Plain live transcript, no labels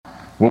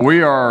Well,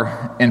 we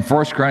are in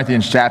 1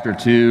 Corinthians chapter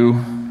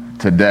 2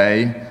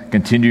 today,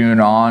 continuing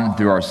on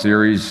through our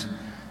series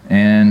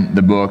in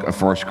the book of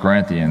 1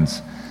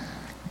 Corinthians.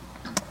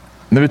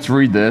 Let's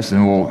read this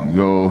and we'll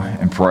go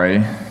and pray.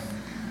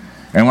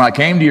 And when I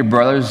came to you,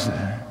 brothers,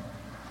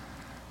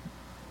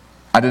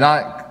 I did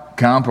not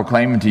come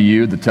proclaiming to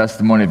you the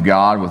testimony of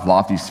God with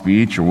lofty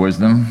speech or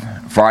wisdom,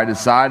 for I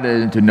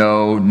decided to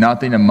know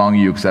nothing among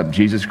you except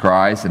Jesus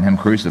Christ and Him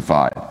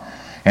crucified.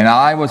 And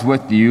I was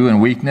with you in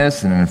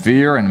weakness and in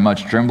fear and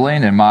much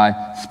trembling, and my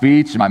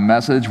speech and my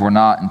message were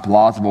not in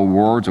plausible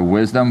words of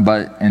wisdom,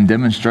 but in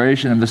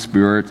demonstration of the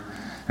Spirit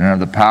and of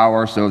the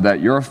power, so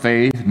that your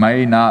faith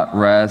may not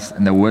rest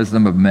in the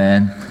wisdom of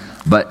men,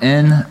 but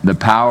in the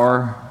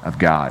power of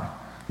God.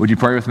 Would you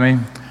pray with me?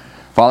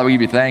 Father, we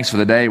give you thanks for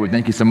the day. We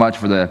thank you so much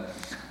for the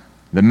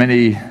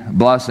many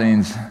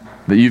blessings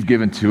that you've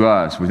given to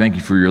us. We thank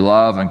you for your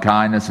love and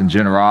kindness and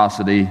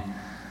generosity.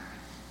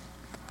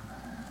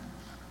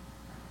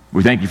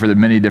 We thank you for the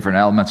many different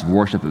elements of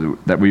worship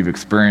that we've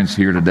experienced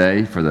here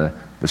today, for the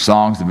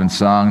songs that have been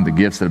sung, the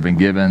gifts that have been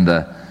given,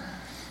 the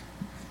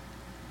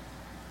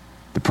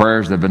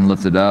prayers that have been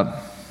lifted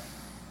up.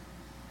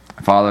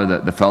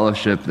 Father, the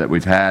fellowship that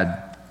we've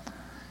had.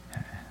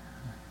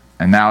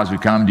 And now as we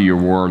come to your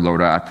word,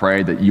 Lord, I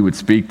pray that you would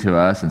speak to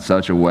us in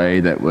such a way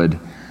that would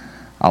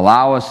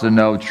allow us to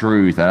know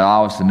truth, and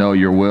allow us to know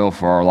your will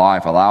for our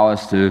life, allow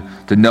us to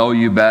know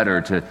you better,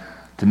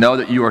 to know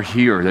that you are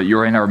here, that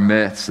you're in our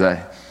midst,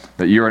 that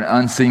you're an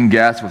unseen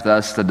guest with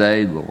us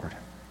today, Lord.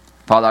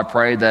 Father, I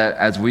pray that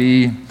as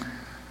we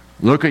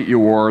look at your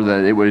word,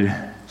 that it would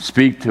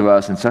speak to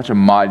us in such a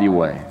mighty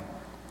way.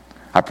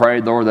 I pray,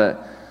 Lord, that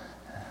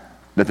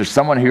there's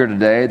someone here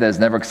today that has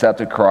never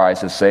accepted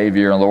Christ as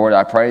Savior. And Lord,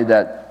 I pray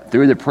that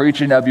through the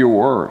preaching of your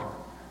word,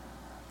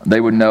 they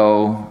would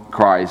know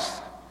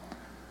Christ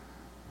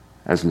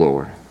as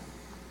Lord.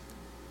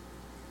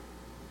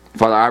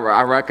 Father,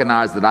 I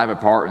recognize that I have a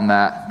part in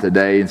that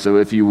today. And so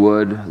if you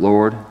would,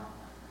 Lord,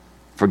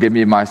 forgive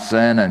me of my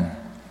sin and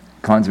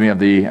cleanse me of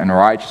the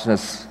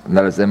unrighteousness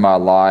that is in my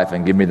life,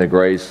 and give me the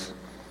grace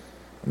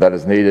that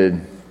is needed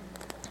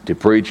to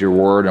preach your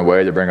word in a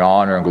way to bring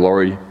honor and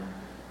glory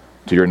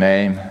to your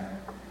name,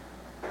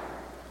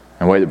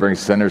 in a way that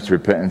brings sinners to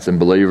repentance and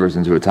believers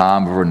into a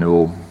time of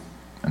renewal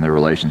and their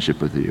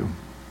relationship with you.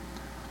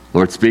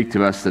 Lord, speak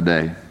to us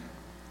today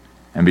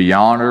and be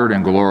honored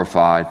and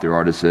glorified through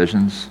our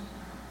decisions.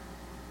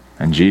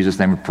 In Jesus'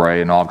 name we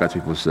pray, and all of God's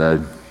people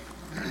said,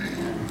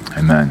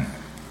 amen.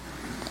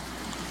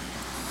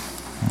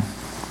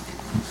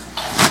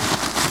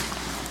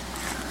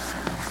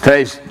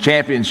 Today's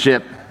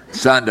Championship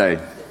Sunday.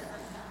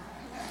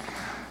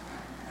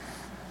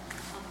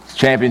 It's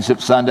Championship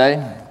Sunday.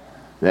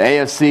 The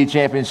AFC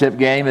Championship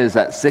game is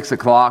at 6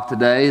 o'clock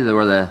today,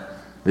 where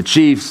the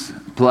Chiefs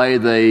play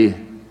the...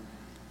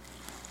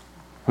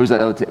 Who's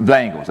that other team?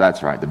 Bengals,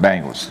 that's right, the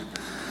Bengals.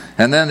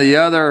 And then the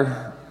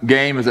other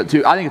game is at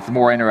 2. I think it's the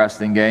more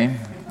interesting game.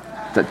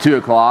 It's at 2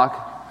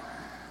 o'clock.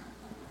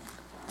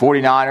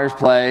 49ers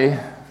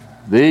play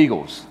the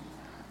Eagles.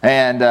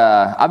 And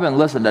I've been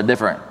listening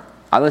to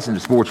I listen to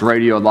sports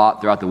radio a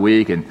lot throughout the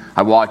week, and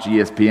I watch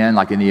ESPN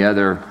like any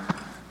other,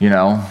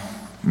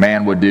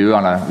 man would do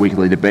on a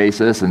weekly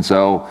basis. And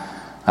so,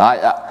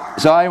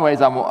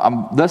 anyways,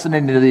 I'm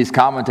listening to these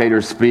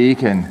commentators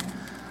speak, and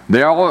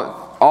they're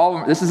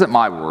all. This isn't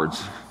my words,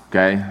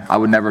 okay? I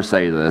would never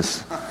say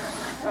this,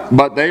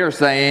 but they are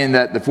saying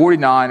that the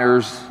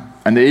 49ers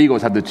and the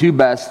Eagles have the two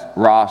best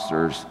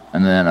rosters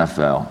in the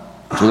NFL.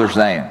 That's what they're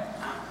saying,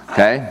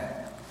 okay?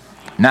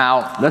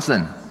 Now,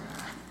 listen.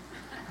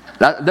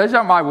 Those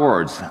aren't my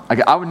words.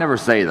 I would never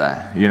say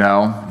that,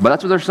 but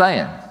that's what they're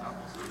saying,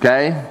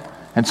 okay?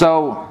 And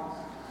so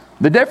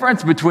the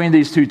difference between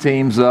these two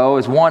teams, though,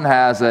 is one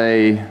has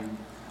a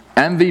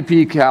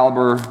MVP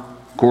caliber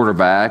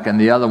quarterback and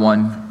the other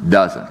one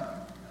doesn't,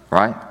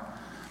 right?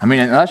 I mean,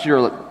 unless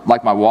you're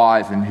like my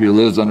wife and who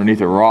lives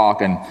underneath a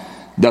rock and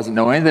doesn't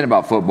know anything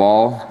about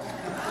football,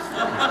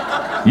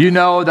 you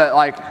know that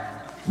like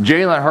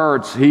Jalen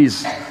Hurts,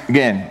 he's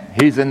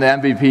in the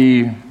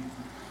MVP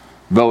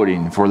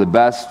voting for the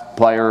best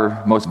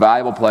player, most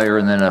valuable player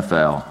in the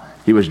NFL.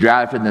 He was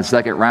drafted in the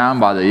second round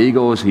by the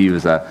Eagles. He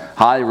was a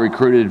highly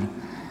recruited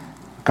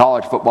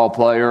college football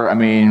player.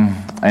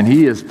 And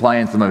he is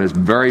playing some of his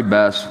very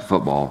best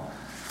football.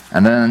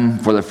 And then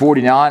for the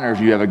 49ers,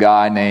 you have a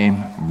guy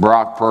named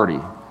Brock Purdy,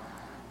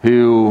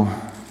 who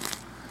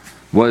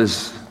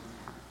was,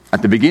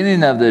 at the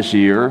beginning of this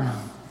year,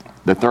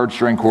 the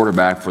third-string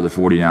quarterback for the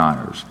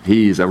 49ers.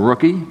 He's a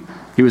rookie.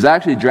 He was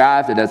actually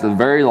drafted as the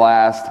very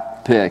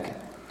last pick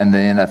in the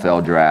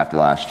NFL draft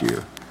last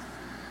year.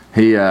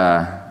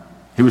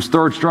 He was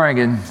third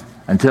string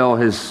until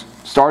his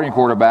starting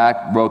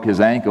quarterback broke his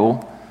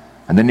ankle,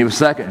 and then he was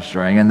second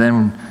string. And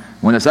then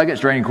when the second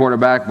string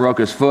quarterback broke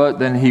his foot,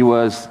 then he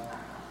was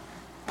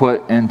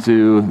put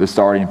into the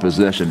starting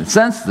position. And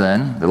since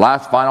then, the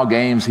last final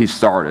games he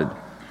started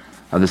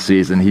of the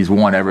season, he's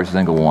won every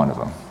single one of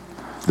them.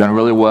 He's done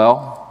really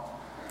well.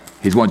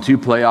 He's won 2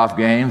 playoff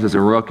games as a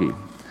rookie.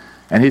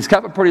 And he's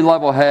kept a pretty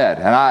level head,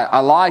 and I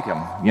like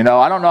him. You know,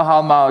 I don't know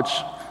how much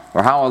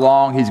or how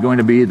long he's going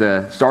to be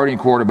the starting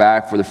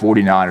quarterback for the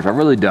 49ers. I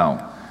really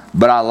don't.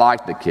 But I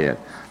like the kid.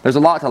 There's a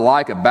lot to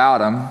like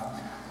about him.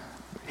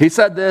 He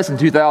said this in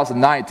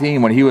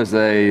 2019 when he was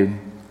a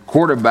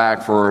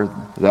quarterback for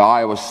the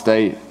Iowa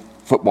State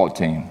football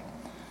team.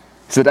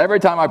 He said, every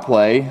time I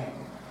play,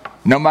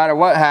 no matter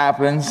what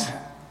happens,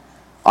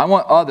 I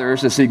want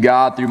others to see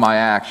God through my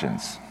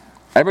actions.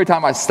 Every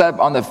time I step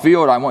on the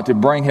field, I want to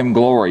bring him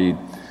glory.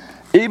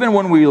 Even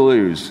when we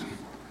lose,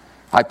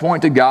 I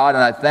point to God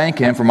and I thank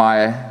him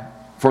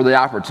for the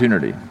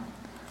opportunity.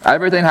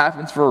 Everything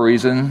happens for a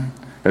reason.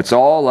 It's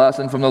all a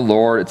lesson from the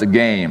Lord. It's a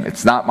game.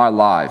 It's not my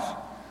life.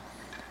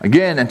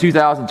 Again, in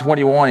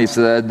 2021, he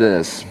said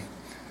this,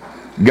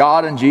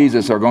 God and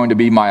Jesus are going to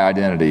be my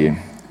identity.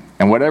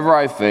 And whatever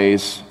I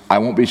face, I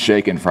won't be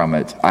shaken from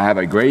it. I have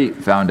a great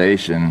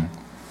foundation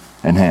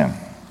in him.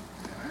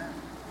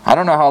 I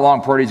don't know how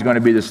long Purdy's going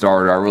to be the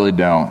starter. I really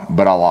don't,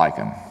 but I like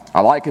him. I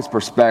like his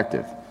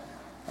perspective.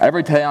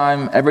 Every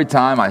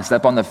time I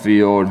step on the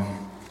field,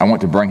 I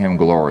want to bring him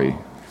glory.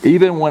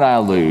 Even when I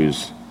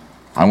lose,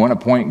 I want to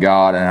point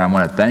God and I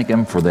want to thank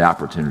him for the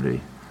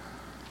opportunity.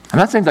 And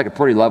that seems like a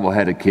pretty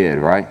level-headed kid,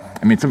 right?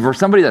 I mean, for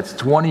somebody that's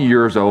 20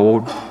 years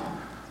old,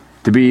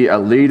 to be a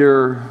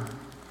leader,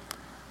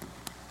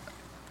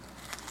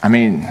 of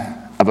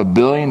 $1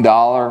 billion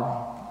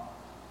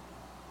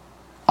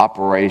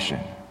operation.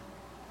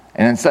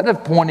 And instead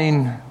of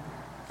pointing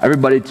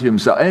everybody to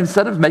himself, and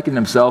instead of making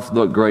himself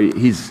look great,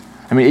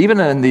 even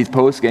in these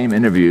post-game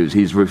interviews,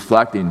 he's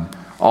reflecting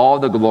all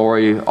the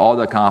glory, all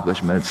the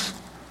accomplishments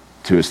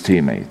to his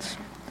teammates.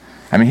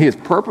 He has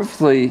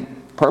purposefully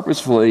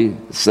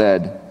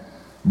said,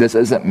 this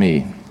isn't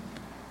me.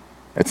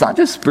 It's not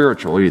just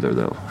spiritual either,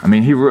 though.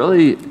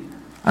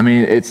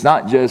 It's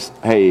not just,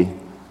 hey,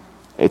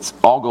 it's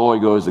all glory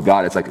goes to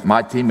God. It's like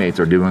my teammates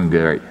are doing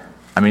great.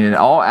 In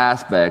all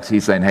aspects,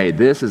 he's saying, hey,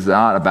 this is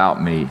not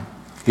about me.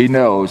 He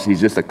knows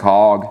he's just a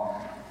cog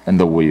in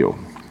the wheel.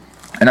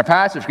 In our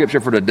passage of scripture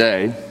for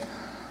today,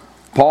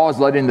 Paul is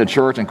letting the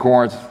church in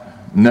Corinth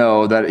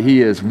know that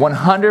he is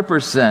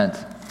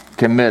 100%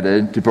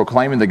 committed to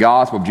proclaiming the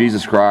gospel of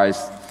Jesus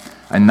Christ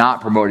and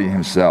not promoting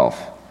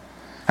himself.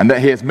 And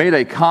that he has made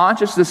a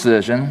conscious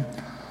decision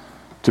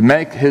to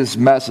make his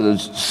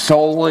message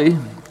solely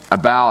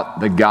about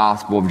the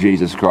gospel of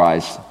Jesus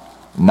Christ,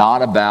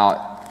 not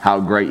about how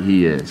great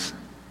he is.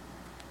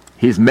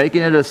 He's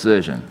making a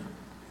decision.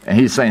 And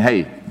he's saying,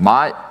 hey,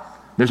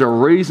 there's a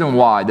reason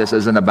why this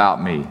isn't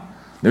about me.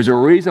 There's a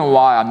reason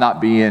why I'm not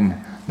being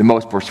the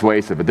most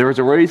persuasive. But there's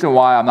a reason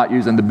why I'm not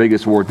using the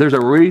biggest words. There's a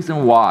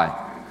reason why.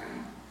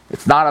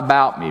 It's not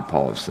about me,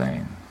 Paul is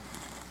saying.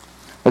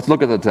 Let's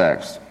look at the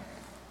text.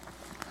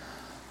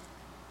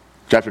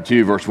 Chapter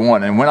 2, verse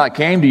 1. And when I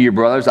came to you,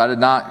 brothers, I did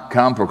not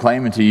come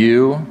proclaiming to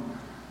you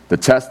the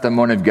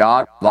testimony of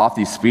God, with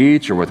lofty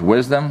speech or with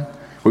wisdom.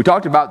 We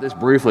talked about this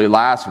briefly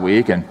last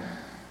week,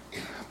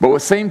 but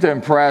what seemed to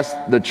impress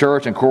the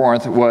church in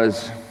Corinth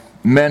was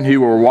men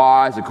who were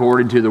wise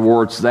according to the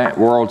world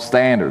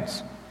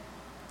standards,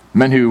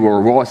 men who were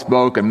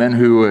well-spoken, men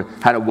who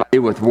had a way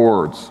with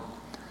words.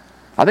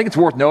 I think it's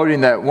worth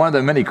noting that one of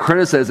the many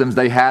criticisms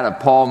they had of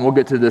Paul, and we'll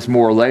get to this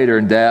more later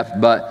in depth,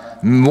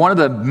 but one of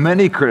the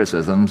many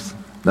criticisms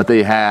that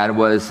they had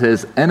was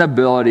his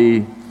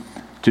inability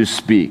to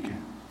speak.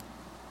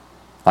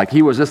 Like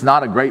he was just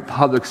not a great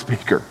public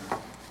speaker.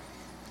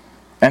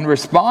 In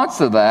response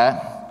to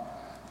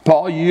that,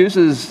 Paul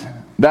uses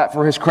that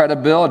for his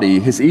credibility,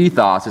 his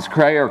ethos, his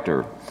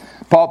character.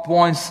 Paul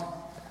points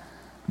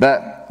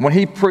that when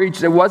he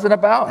preached, it wasn't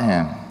about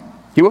him.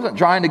 He wasn't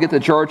trying to get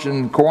the church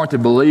in Corinth to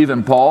believe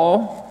in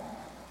Paul.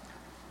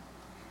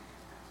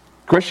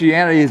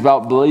 Christianity is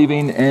about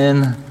believing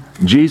in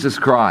Jesus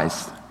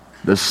Christ,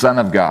 the Son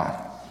of God,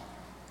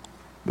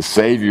 the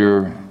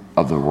Savior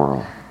of the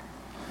world.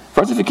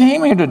 Friends, if you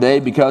came here today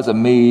because of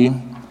me,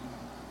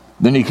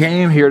 then you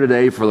came here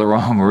today for the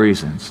wrong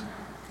reasons.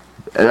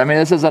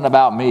 This isn't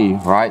about me,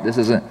 right? This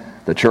isn't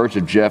the church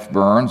of Jeff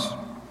Burns.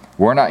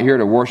 We're not here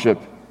to worship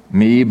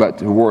me, but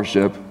to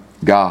worship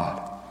God.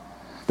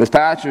 This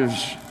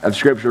passage of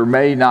Scripture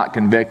may not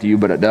convict you,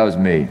 but it does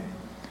me.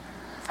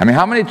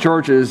 How many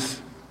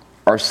churches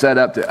are set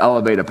up to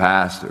elevate a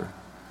pastor,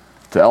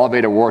 to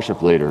elevate a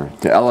worship leader,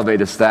 to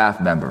elevate a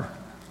staff member?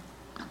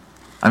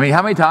 How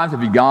many times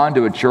have you gone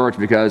to a church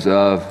because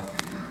of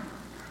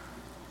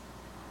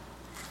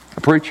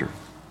a preacher?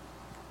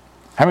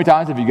 How many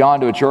times have you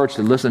gone to a church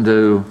to listen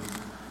to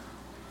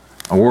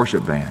a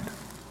worship band?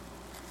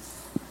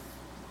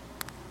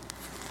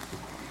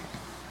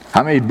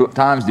 How many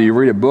times do you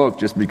read a book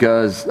just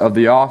because of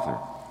the author?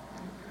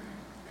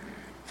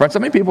 Friends, so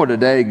many people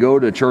today go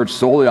to church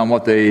solely on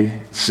what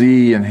they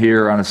see and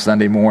hear on a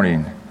Sunday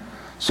morning.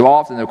 So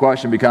often the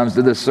question becomes,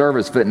 did this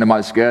service fit into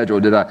my schedule?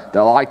 Did I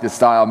like this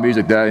style of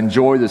music? Did I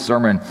enjoy the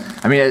sermon?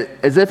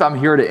 As if I'm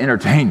here to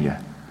entertain you,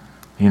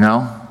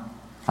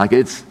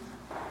 it's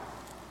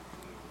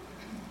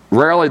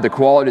rarely the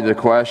quality of the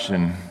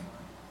question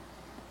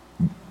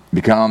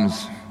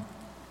becomes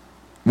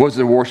Was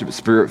the worship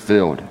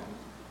spirit-filled?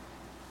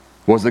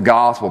 Was the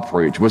gospel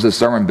preached? Was the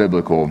sermon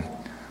biblical?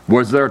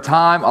 Was there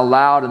time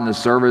allowed in the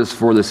service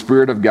for the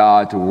Spirit of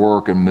God to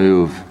work and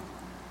move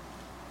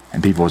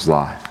in people's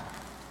lives?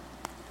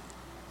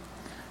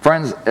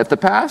 Friends, if the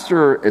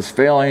pastor is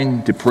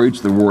failing to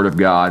preach the Word of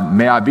God,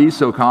 may I be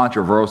so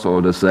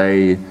controversial to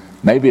say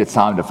maybe it's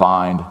time to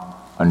find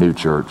a new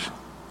church.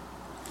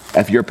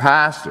 If your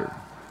pastor,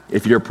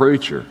 if your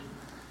preacher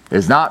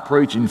is not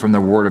preaching from the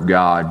Word of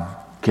God,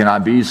 can I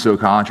be so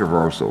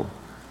controversial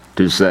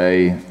to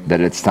say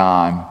that it's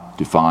time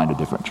to find a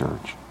different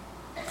church?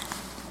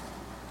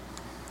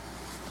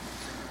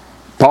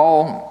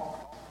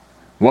 Paul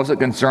wasn't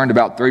concerned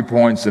about 3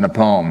 points in a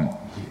poem.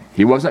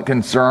 He wasn't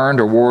concerned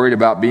or worried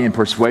about being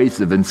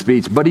persuasive in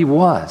speech, but he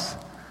was.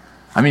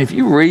 I mean, if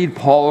you read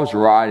Paul's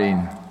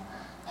writing,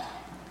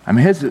 I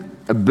mean, his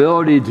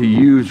ability to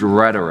use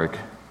rhetoric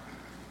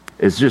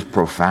is just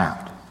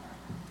profound.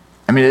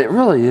 I mean, it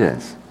really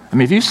is. I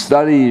mean, if you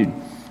study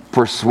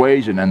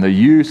persuasion and the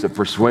use of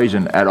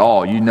persuasion at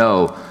all, you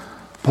know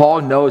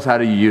Paul knows how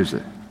to use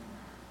it.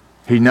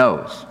 He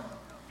knows.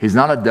 He's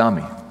not a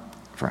dummy,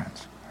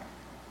 friends.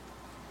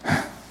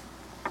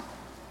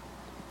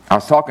 I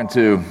was talking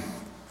to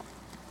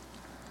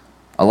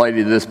a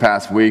lady this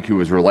past week who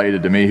is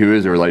related to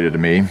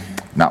me,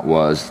 not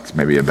was, it's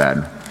maybe a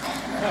bad.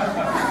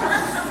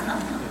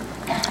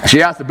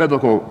 She asked a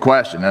biblical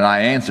question, and I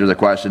answered the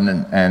question,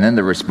 and in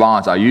the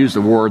response, I used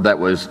a word that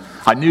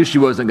I knew she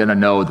wasn't going to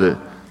know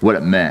what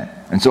it meant.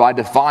 And so I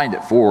defined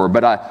it for her,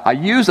 but I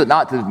used it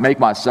not to make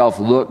myself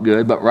look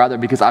good, but rather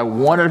because I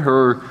wanted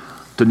her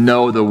to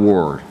know the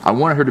word. I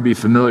wanted her to be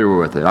familiar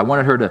with it. I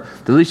wanted her to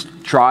at least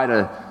try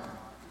to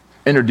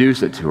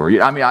introduce it to her.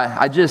 I mean,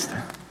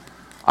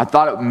 I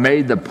thought it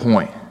made the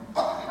point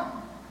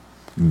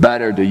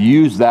better to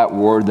use that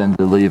word than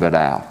to leave it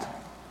out.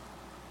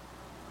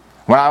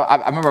 When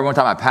I remember one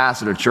time I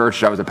pastored a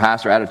church. I was a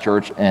pastor at a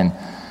church, and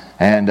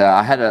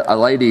I had a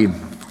lady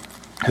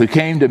who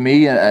came to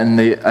me and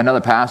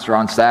another pastor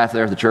on staff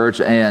there at the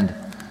church, and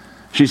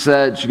she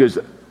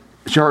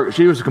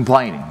was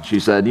complaining.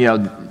 She said,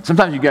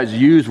 sometimes you guys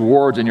use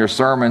words in your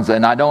sermons,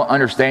 and I don't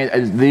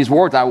understand these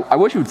words. I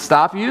wish you would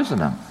stop using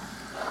them.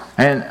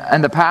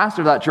 And the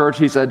pastor of that church,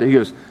 he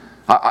goes,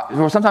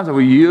 sometimes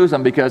we use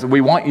them because we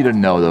want you to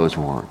know those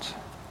words.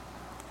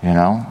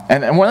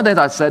 And one of the things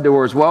I said to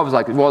her as well was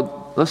like,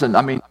 well, listen,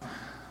 I mean,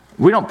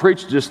 we don't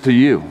preach just to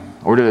you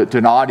or to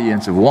an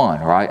audience of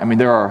one, right? I mean,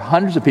 there are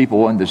hundreds of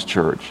people in this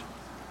church.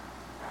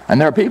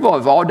 And there are people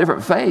of all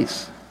different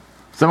faiths.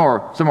 Some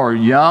are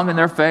young in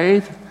their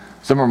faith.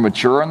 Some are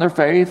mature in their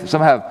faith.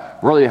 Some have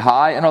really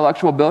high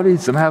intellectual ability.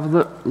 Some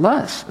have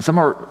less. Some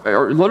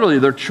are literally,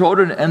 they're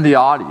children in the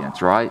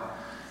audience, right?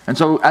 And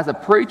so as a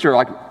preacher,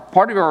 like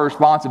part of our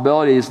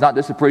responsibility is not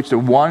just to preach to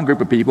one group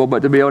of people,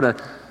 but to be able to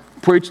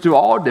preach to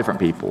all different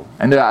people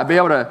and to be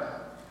able to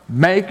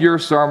make your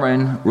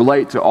sermon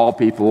relate to all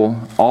people,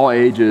 all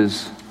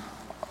ages,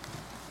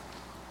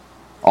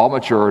 all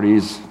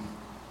maturities,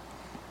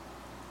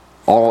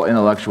 all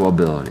intellectual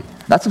ability.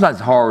 That's sometimes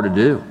hard to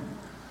do.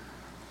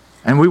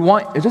 And we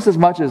want, just as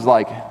much as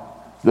like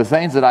the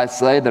things that I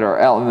say that are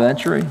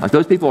elementary, like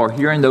those people are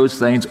hearing those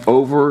things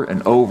over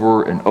and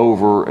over and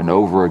over and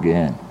over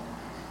again.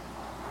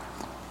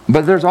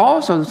 But there's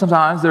also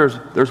sometimes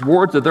there's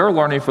words that they're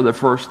learning for the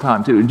first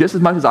time too. And just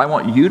as much as I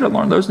want you to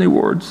learn those new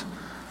words,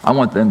 I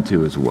want them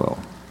to as well.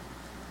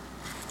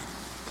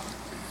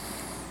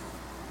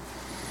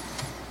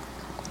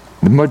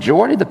 The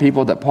majority of the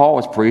people that Paul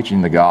was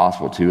preaching the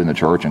gospel to in the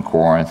church in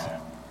Corinth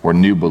were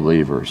new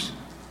believers.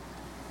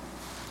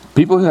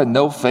 People who had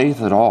no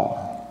faith at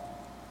all.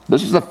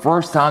 This was the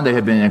first time they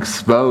had been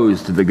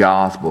exposed to the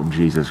gospel of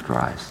Jesus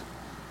Christ.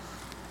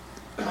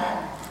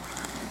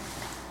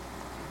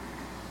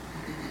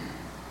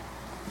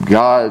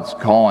 God's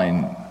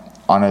calling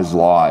on his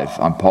life,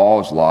 on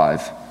Paul's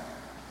life,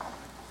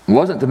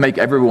 wasn't to make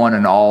everyone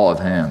in awe of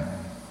him.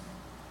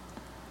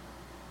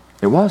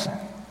 It wasn't.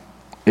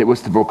 It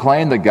was to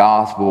proclaim the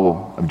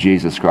gospel of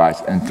Jesus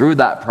Christ. And through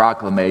that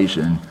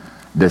proclamation,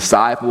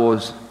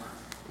 disciples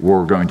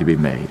were going to be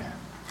made.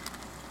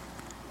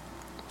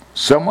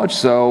 So much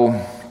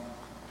so,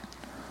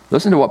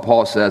 listen to what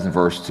Paul says in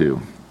verse 2.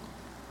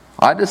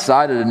 I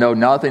decided to know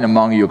nothing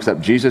among you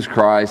except Jesus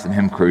Christ and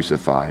him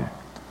crucified.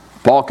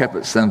 Paul kept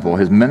it simple.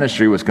 His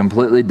ministry was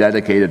completely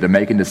dedicated to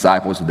making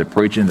disciples and to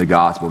preaching the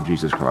gospel of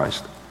Jesus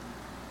Christ.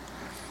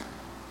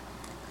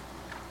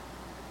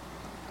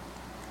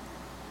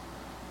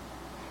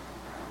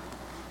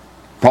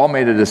 Paul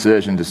made a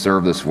decision to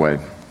serve this way.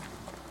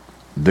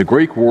 The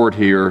Greek word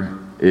here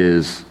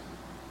is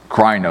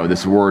krino.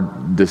 This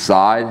word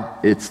decide,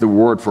 it's the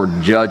word for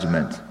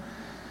judgment.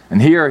 And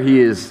here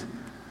he's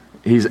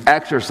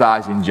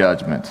exercising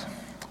judgment.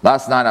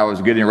 Last night I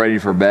was getting ready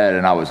for bed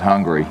and I was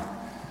hungry.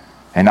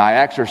 And I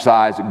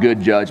exercised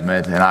good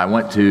judgment and I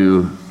went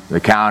to the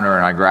counter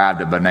and I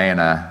grabbed a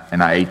banana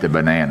and I ate the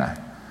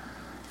banana.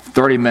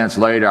 30 minutes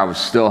later I was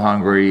still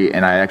hungry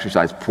and I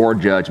exercised poor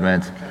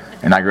judgment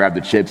and I grabbed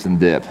the chips and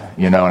dip.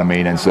 You know what I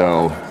mean? And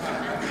so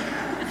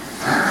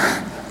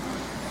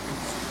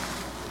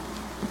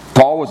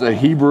Paul was a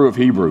Hebrew of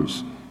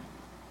Hebrews,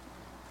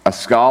 a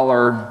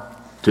scholar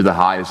to the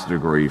highest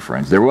degree,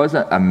 friends. There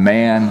wasn't a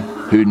man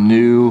who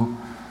knew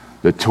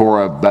the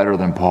Torah better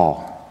than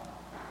Paul.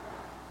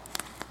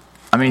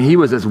 I mean, he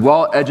was as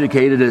well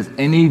educated as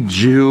any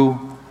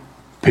Jew,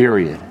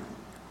 period.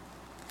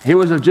 He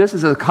was just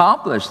as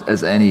accomplished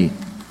as any,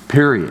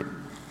 period.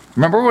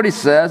 Remember what he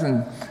says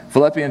in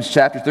Philippians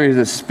chapter 3,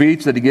 his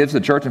speech that he gives to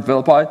the church in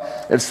Philippi?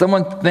 If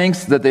someone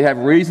thinks that they have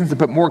reasons to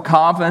put more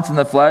confidence in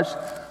the flesh,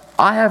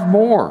 I have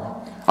more.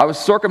 I was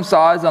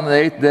circumcised on the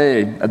 8th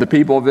day of the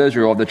people of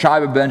Israel, of the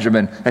tribe of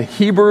Benjamin, a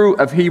Hebrew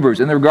of Hebrews.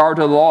 In regard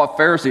to the law of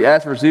Pharisee,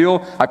 as for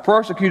zeal, I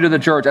persecuted the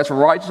church. As for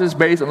righteousness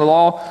based on the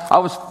law, I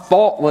was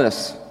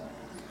faultless.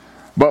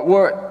 But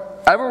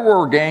whatever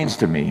were gains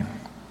to me,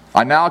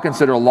 I now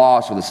consider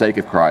loss for the sake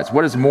of Christ.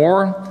 What is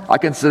more, I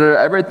consider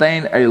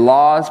everything a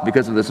loss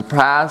because of the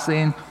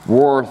surpassing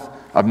worth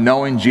of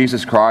knowing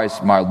Jesus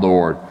Christ, my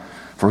Lord,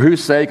 for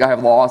whose sake I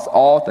have lost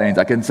all things.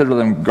 I consider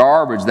them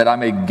garbage, that I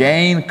may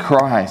gain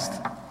Christ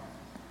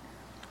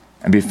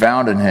and be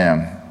found in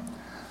him,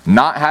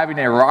 not having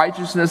a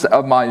righteousness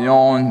of my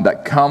own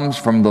that comes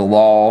from the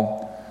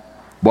law,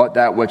 but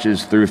that which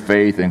is through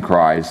faith in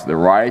Christ, the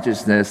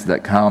righteousness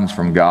that comes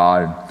from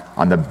God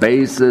on the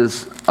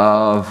basis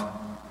of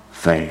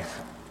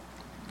faith.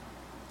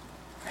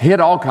 He had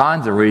all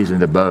kinds of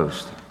reason to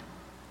boast.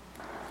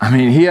 I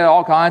mean, he had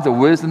all kinds of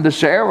wisdom to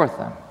share with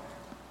them.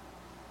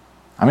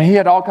 I mean, he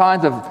had all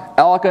kinds of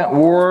eloquent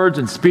words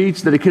and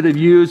speech that he could have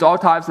used, all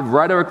types of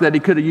rhetoric that he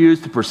could have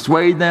used to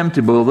persuade them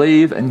to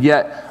believe, and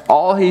yet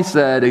all he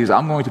said is,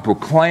 I'm going to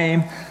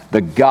proclaim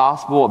the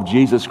gospel of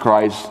Jesus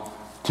Christ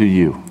to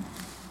you.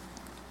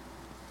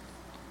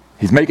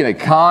 He's making a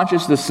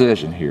conscious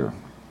decision here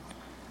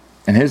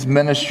in his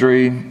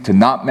ministry to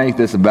not make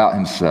this about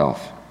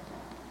himself.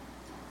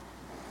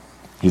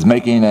 He's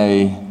making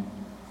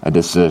a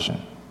decision,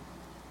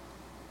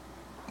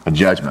 a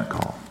judgment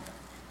call.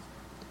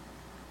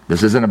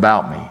 This isn't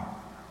about me.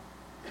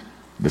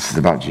 This is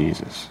about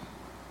Jesus.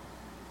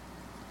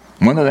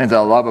 One of the things I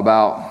love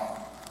about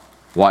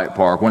Wyatt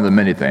Park, one of the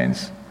many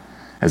things,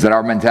 is that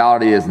our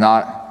mentality is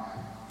not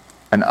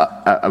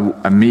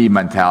a me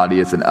mentality,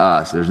 it's an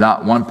us. There's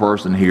not one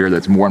person here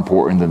that's more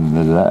important than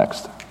the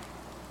next.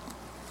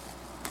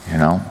 You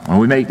know, when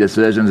we make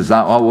decisions, it's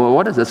not, oh, well,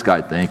 what does this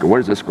guy think? Or what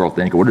does this girl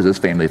think? Or what does this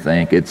family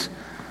think? It's,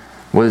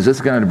 well, is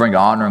this going to bring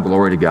honor and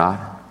glory to God?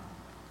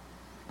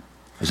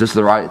 Is this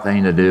the right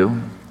thing to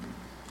do?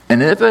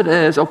 And if it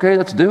is, okay,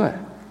 let's do it.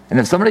 And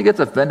if somebody gets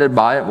offended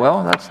by it,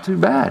 well, that's too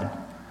bad.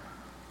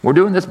 We're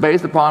doing this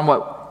based upon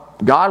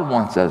what God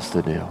wants us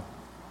to do.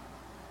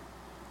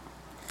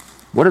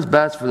 What is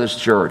best for this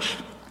church?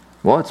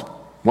 Well, it's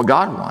what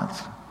God wants.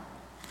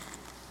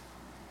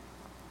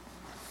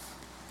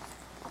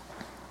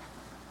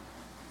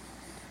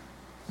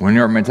 When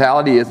your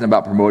mentality isn't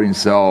about promoting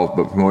self,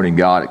 but promoting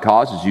God, it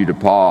causes you to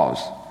pause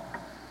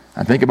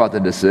and think about the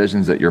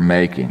decisions that you're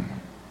making.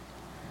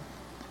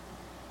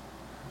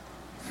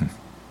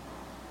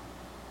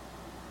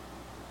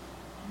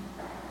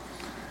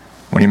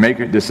 When you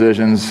make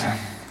decisions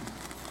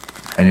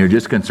and you're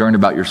just concerned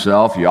about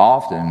yourself, you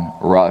often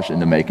rush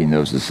into making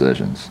those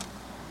decisions.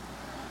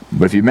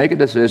 But if you make a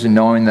decision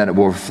knowing that it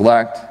will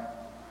reflect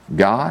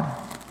God,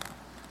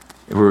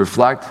 it will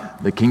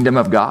reflect the kingdom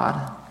of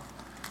God,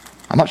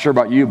 I'm not sure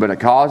about you, but it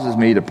causes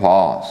me to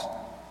pause.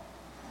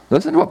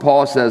 Listen to what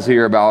Paul says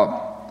here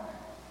about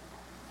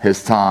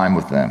his time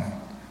with them.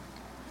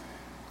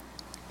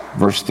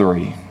 Verse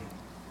 3.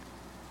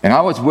 And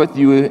I was with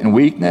you in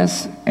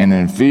weakness and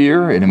in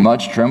fear and in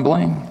much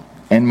trembling.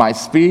 And my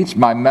speech,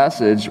 my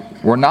message,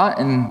 were not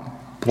in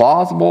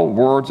plausible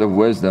words of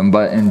wisdom,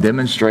 but in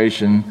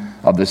demonstration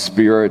of the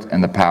Spirit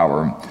and the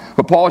power.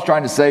 What Paul is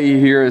trying to say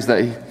here is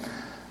that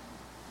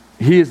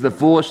he is the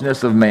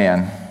foolishness of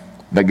man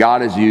that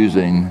God is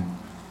using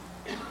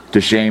to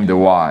shame the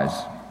wise.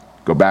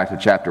 Go back to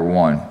chapter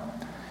 1.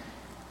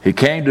 He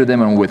came to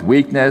them with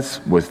weakness,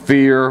 with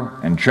fear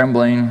and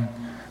trembling.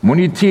 When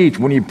you teach,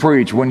 when you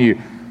preach, when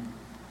you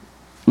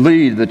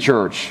lead the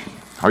church,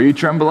 are you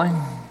trembling?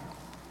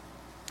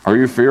 Are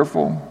you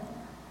fearful?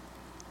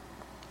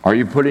 Are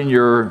you putting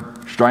your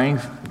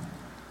strength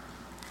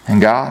in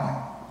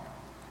God?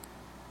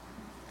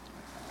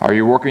 Are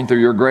you working through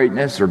your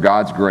greatness or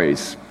God's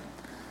grace?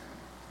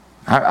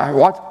 I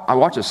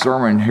watched a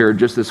sermon here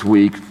just this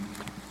week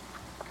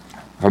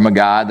from a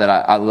guy that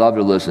I love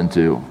to listen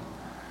to,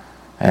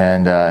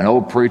 and an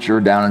old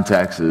preacher down in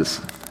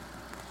Texas.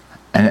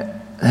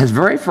 And his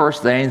very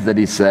first things that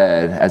he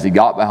said as he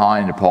got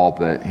behind the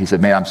pulpit, he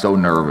said, man, I'm so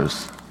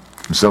nervous.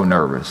 I'm so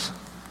nervous.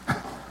 I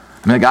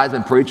mean, the guy's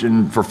been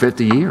preaching for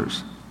 50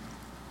 years.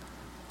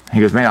 He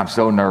goes, man, I'm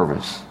so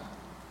nervous.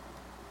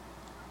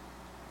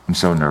 I'm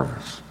so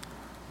nervous.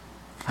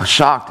 I was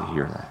shocked to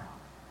hear that.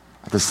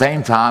 At the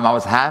same time, I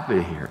was happy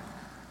to hear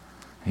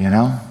it. You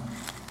know?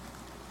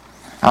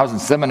 I was in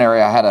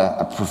seminary. I had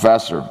a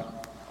professor.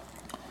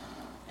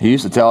 He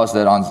used to tell us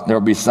that there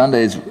will be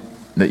Sundays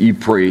that you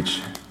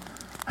preach,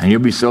 and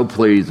you'll be so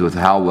pleased with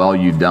how well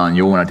you've done,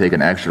 you'll want to take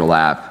an extra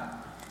lap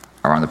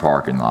around the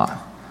parking lot.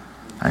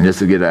 And just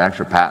to get an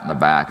extra pat in the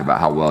back about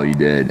how well you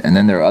did. And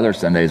then there are other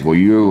Sundays where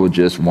you will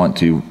just want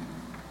to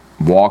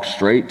walk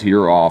straight to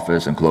your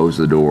office and close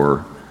the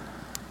door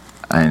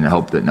and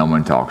hope that no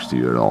one talks to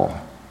you at all.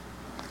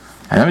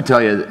 And let me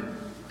tell you,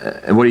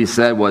 what he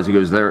said was, he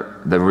goes, the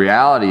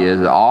reality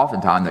is that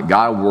oftentimes that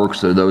God works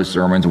through those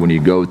sermons when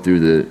you go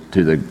through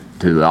to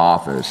the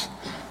office,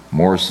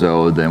 more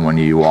so than when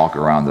you walk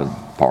around the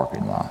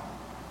parking lot.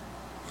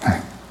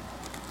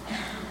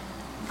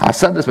 I've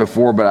said this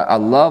before, but I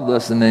love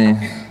listening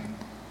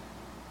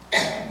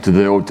to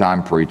the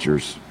old-time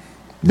preachers.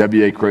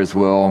 W.A.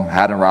 Criswell,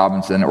 Haddon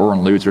Robinson,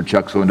 Orrin Lutzer,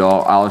 Chuck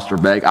Swindoll, Alistair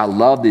Begg. I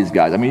love these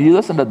guys. I mean, you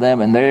listen to them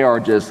and they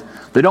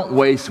don't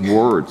waste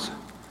words.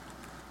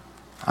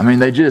 I mean,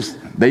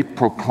 they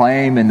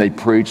proclaim and they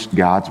preach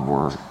God's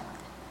word.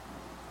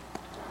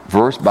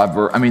 Verse by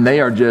verse. I mean, they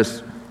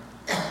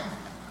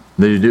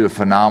do a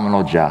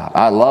phenomenal job.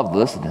 I love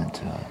listening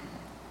to them.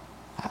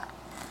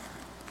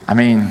 I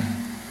mean,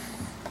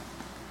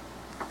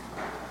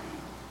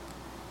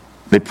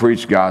 they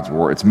preach God's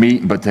word. It's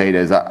meat and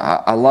potatoes.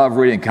 I love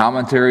reading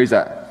commentaries.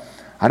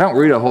 I don't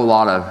read a whole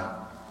lot of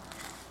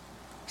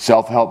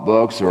self-help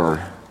books even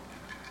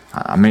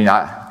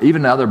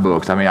other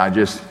books. I mean,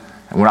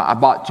 when I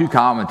bought 2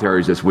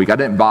 commentaries this week, I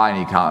didn't buy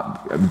any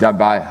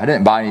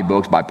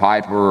books by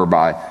Piper or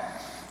by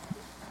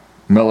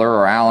Miller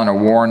or Allen or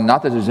Warren.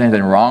 Not that there's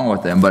anything wrong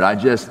with them, but I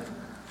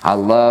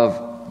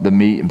love the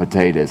meat and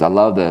potatoes. I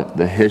love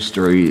the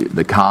history,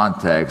 the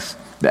context,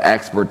 the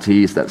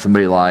expertise that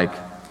somebody like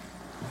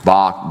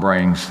Bach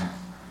brings.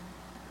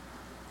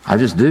 I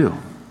just do.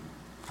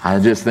 I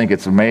just think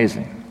it's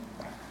amazing.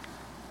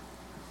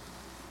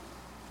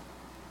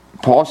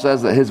 Paul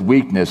says that his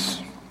weakness,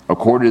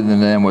 according to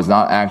them, was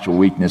not actual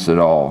weakness at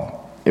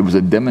all. It was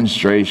a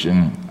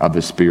demonstration of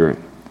the Spirit.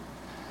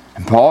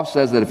 And Paul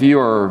says that if you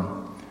are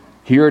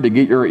here to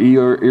get your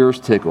ears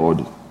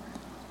tickled,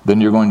 then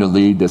you're going to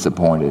leave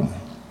disappointed.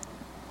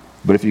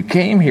 But if you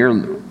came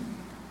here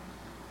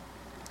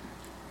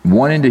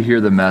wanting to hear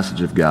the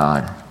message of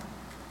God,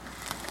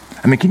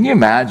 I mean, can you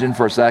imagine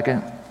for a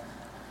second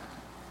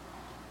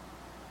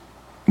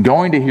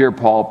going to hear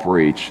Paul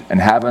preach and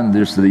having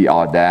just the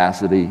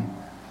audacity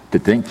to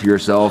think to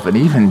yourself and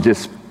even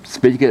just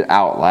speak it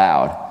out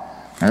loud?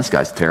 Man, this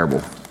guy's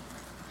terrible.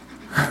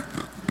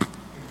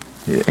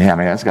 Yeah, I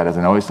mean, this guy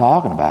doesn't know what he's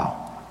talking about.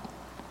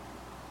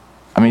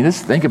 I mean,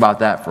 just think about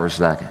that for a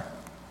second.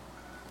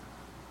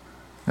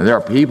 Now, there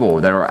are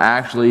people that are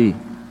actually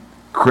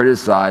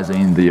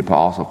criticizing the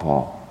Apostle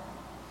Paul.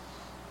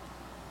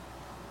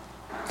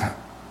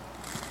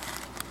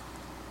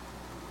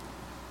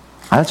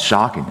 That's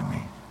shocking to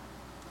me.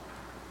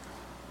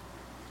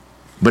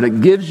 But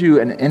it gives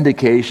you an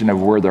indication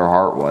of where their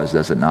heart was,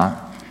 does it not?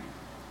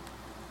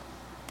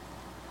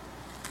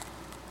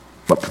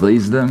 What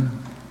pleased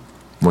them,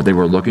 what they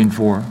were looking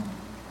for,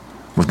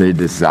 what they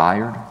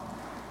desired.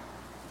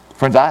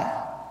 Friends,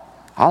 I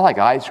like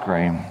ice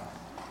cream,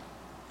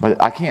 but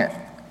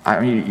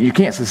you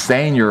can't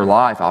sustain your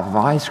life off of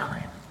ice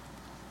cream.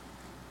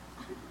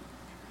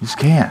 You just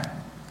can't.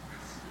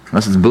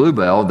 Unless it's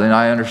Bluebell, then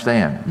I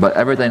understand. But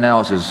everything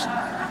else is...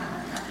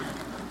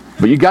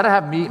 But you got to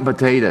have meat and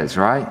potatoes,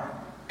 right?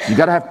 You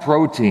got to have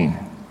protein.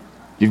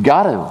 You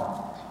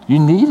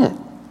need it.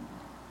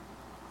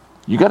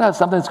 You got to have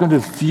something that's going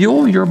to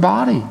fuel your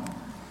body.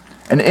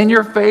 And in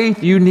your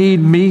faith, you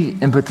need meat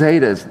and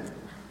potatoes,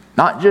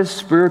 not just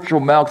spiritual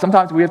milk.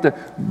 Sometimes we have to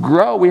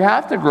grow. We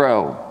have to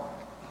grow.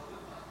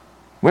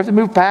 We have to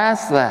move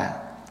past that.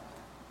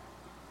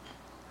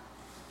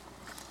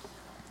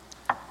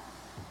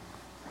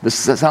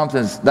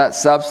 That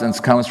substance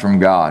comes from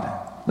God.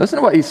 Listen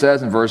to what he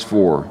says in verse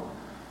 4.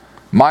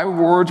 My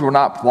words were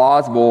not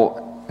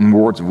plausible in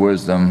words of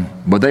wisdom,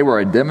 but they were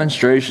a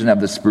demonstration of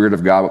the Spirit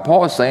of God. What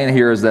Paul is saying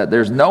here is that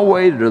there's no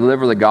way to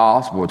deliver the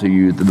gospel to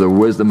you through the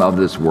wisdom of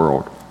this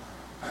world.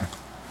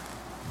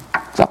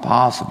 It's not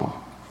possible.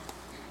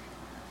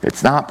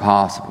 It's not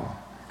possible.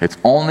 It's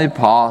only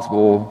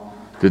possible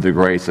through the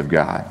grace of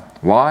God.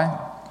 Why?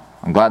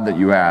 I'm glad that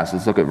you asked.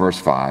 Let's look at verse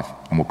 5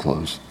 and we'll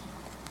close.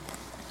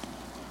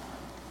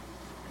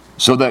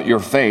 So that your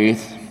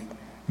faith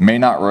may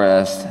not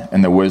rest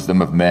in the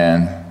wisdom of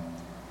men,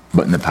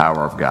 but in the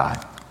power of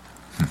God.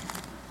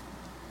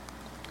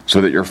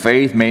 So that your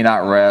faith may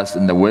not rest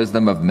in the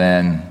wisdom of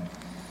men,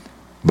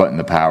 but in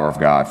the power of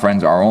God.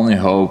 Friends, our only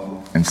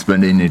hope in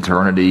spending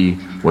eternity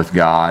with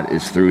God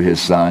is through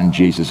His Son,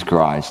 Jesus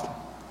Christ.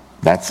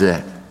 That's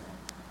it.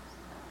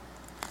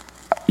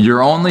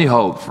 Your only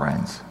hope,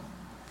 friends,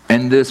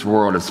 in this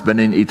world of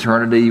spending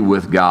eternity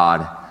with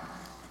God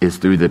is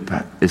through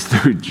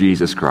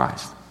Jesus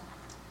Christ.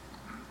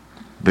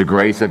 The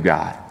grace of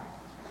God.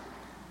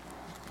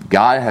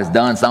 God has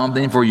done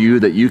something for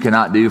you that you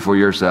cannot do for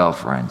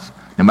yourself, friends.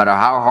 No matter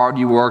how hard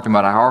you work, no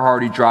matter how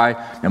hard you try,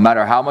 no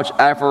matter how much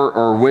effort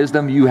or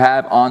wisdom you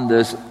have on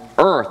this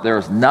earth, there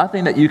is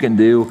nothing that you can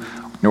do,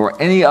 nor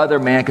any other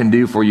man can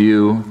do for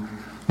you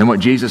than what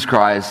Jesus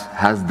Christ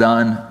has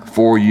done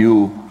for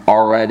you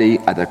already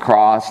at the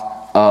cross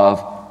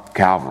of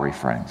Calvary,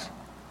 friends.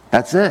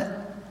 That's it.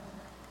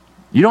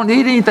 You don't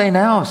need anything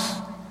else.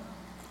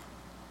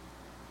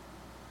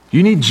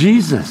 You need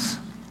Jesus.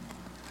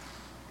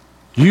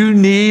 You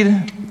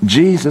need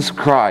Jesus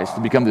Christ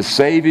to become the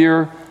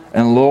Savior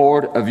and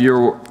Lord of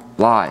your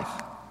life.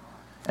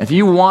 If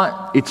you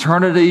want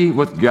eternity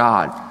with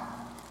God,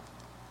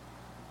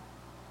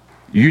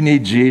 you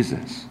need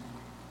Jesus.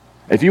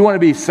 If you want to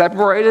be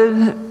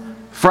separated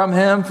from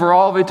Him for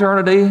all of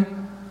eternity,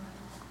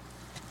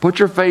 put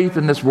your faith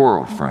in this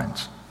world,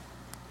 friends.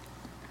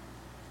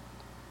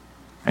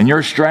 And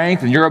your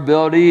strength and your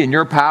ability and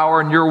your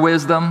power and your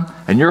wisdom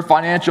and your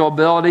financial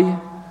ability.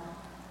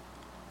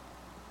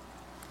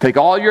 Take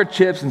all your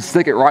chips and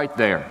stick it right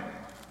there.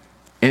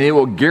 And it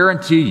will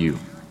guarantee you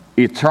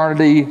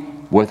eternity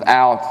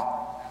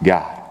without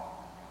God.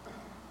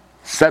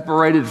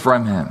 Separated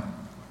from Him.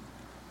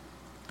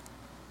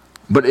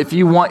 But if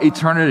you want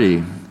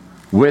eternity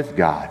with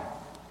God,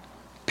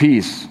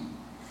 peace,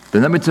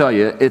 then let me tell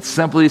you, it's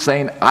simply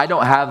saying, I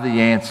don't have the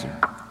answer.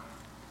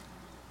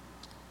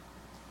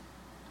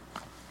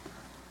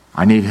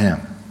 I need Him.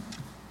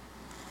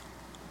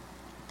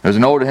 There's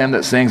an old hymn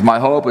that sings, my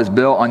hope is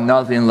built on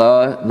nothing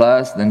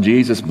less than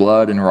Jesus'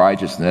 blood and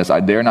righteousness. I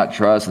dare not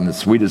trust in the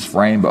sweetest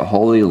frame, but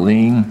wholly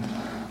lean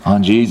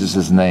on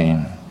Jesus'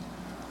 name.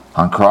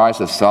 On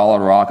Christ, a solid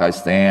rock I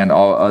stand.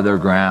 All other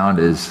ground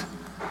is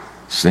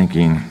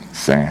sinking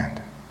sand.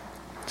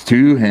 It's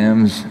 2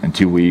 hymns in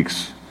 2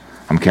 weeks.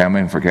 I'm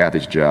coming for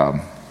Kathy's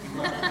job.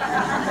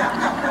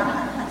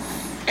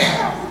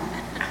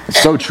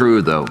 It's so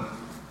true, though.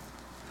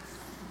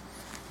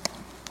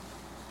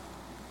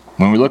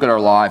 When we look at our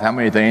life, how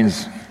many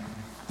things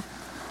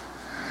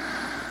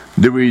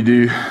did we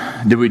do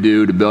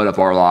to build up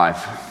our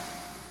life?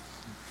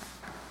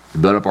 To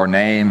build up our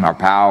name, our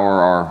power,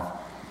 our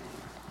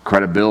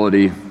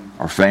credibility,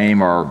 our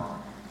fame,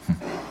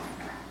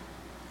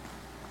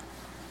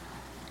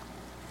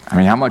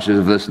 how much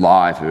of this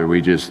life are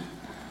we just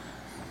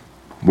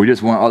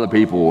want other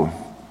people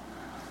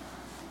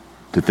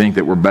to think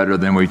that we're better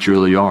than we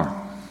truly are?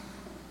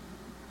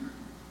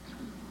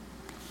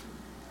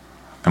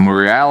 And the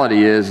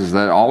reality is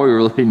that all we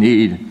really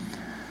need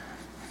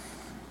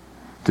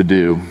to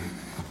do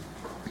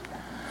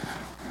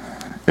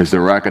is to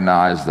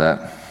recognize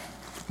that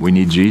we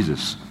need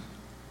Jesus.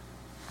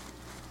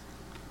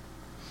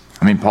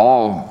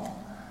 Paul,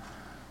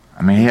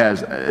 he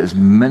has as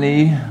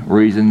many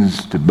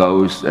reasons to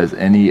boast as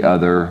any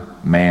other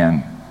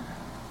man.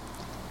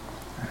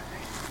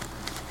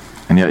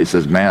 And yet he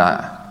says,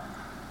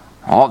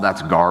 all of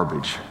that's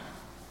garbage.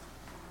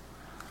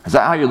 Is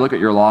that how you look at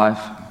your life?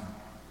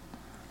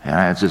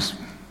 Yeah, it's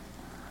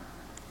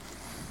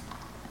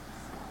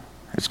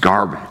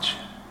garbage.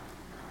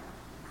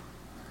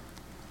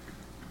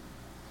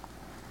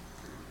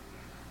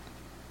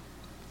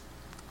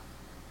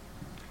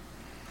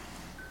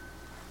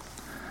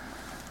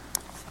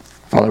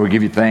 Father, we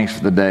give you thanks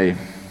for the day.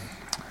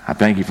 I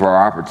thank you for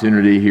our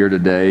opportunity here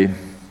today.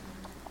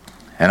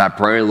 And I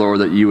pray, Lord,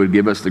 that you would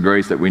give us the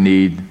grace that we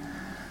need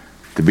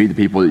to be the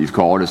people that you've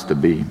called us to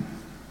be.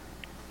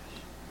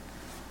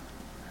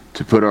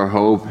 To put our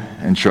hope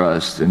and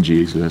trust in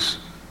Jesus.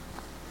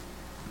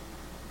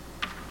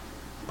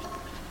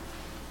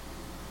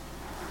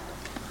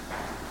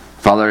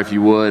 Father, if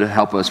you would,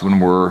 help us when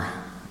we're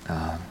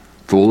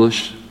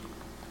foolish.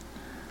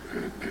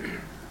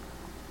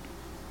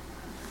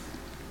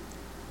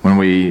 When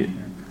we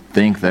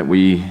think that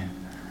we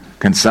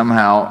can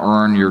somehow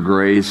earn your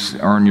grace,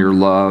 earn your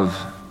love.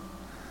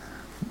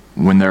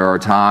 When there are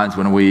times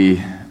when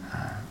we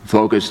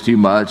focus too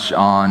much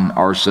on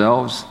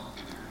ourselves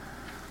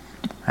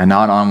and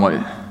not on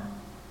what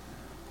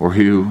or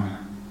who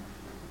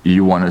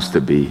you want us to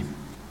be.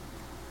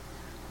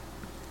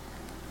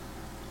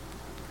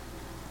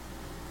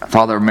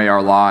 Father, may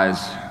our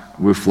lives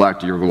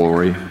reflect your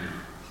glory.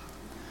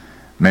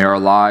 May our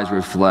lives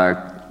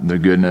reflect the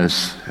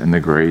goodness and the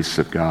grace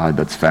of God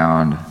that's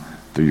found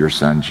through your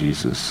Son,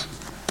 Jesus.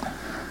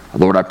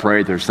 Lord, I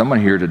pray there's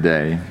someone here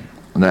today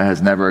that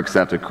has never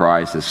accepted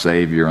Christ as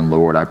Savior and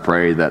Lord. I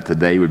pray that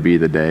today would be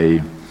the day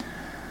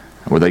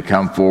where they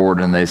come forward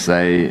and they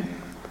say,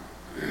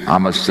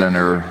 I'm a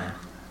sinner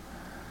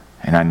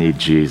and I need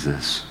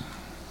Jesus.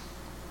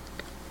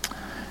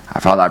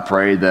 Father, I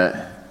pray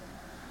that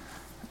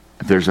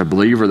if there's a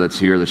believer that's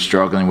here that's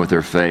struggling with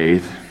their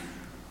faith,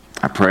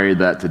 I pray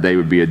that today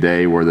would be a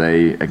day where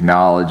they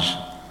acknowledge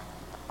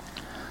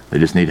they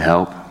just need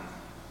help.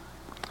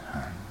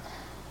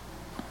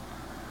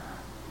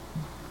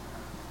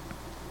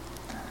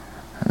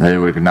 They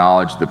would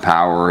acknowledge the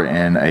power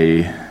in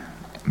a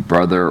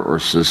brother or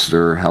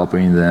sister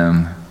helping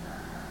them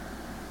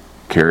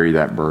carry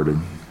that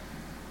burden.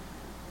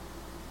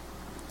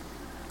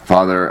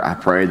 Father, I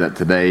pray that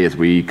today as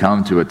we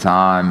come to a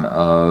time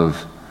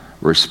of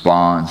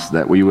response,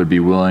 that we would be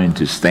willing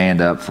to stand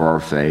up for our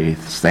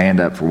faith, stand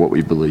up for what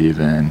we believe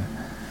in,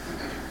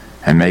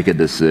 and make a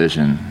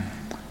decision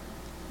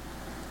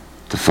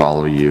to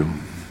follow you.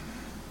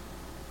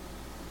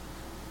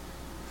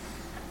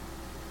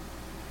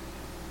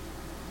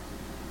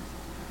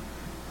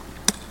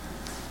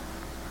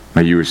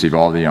 May you receive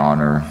all the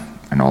honor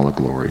and all the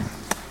glory.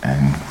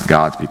 And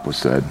God's people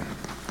said,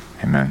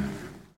 amen.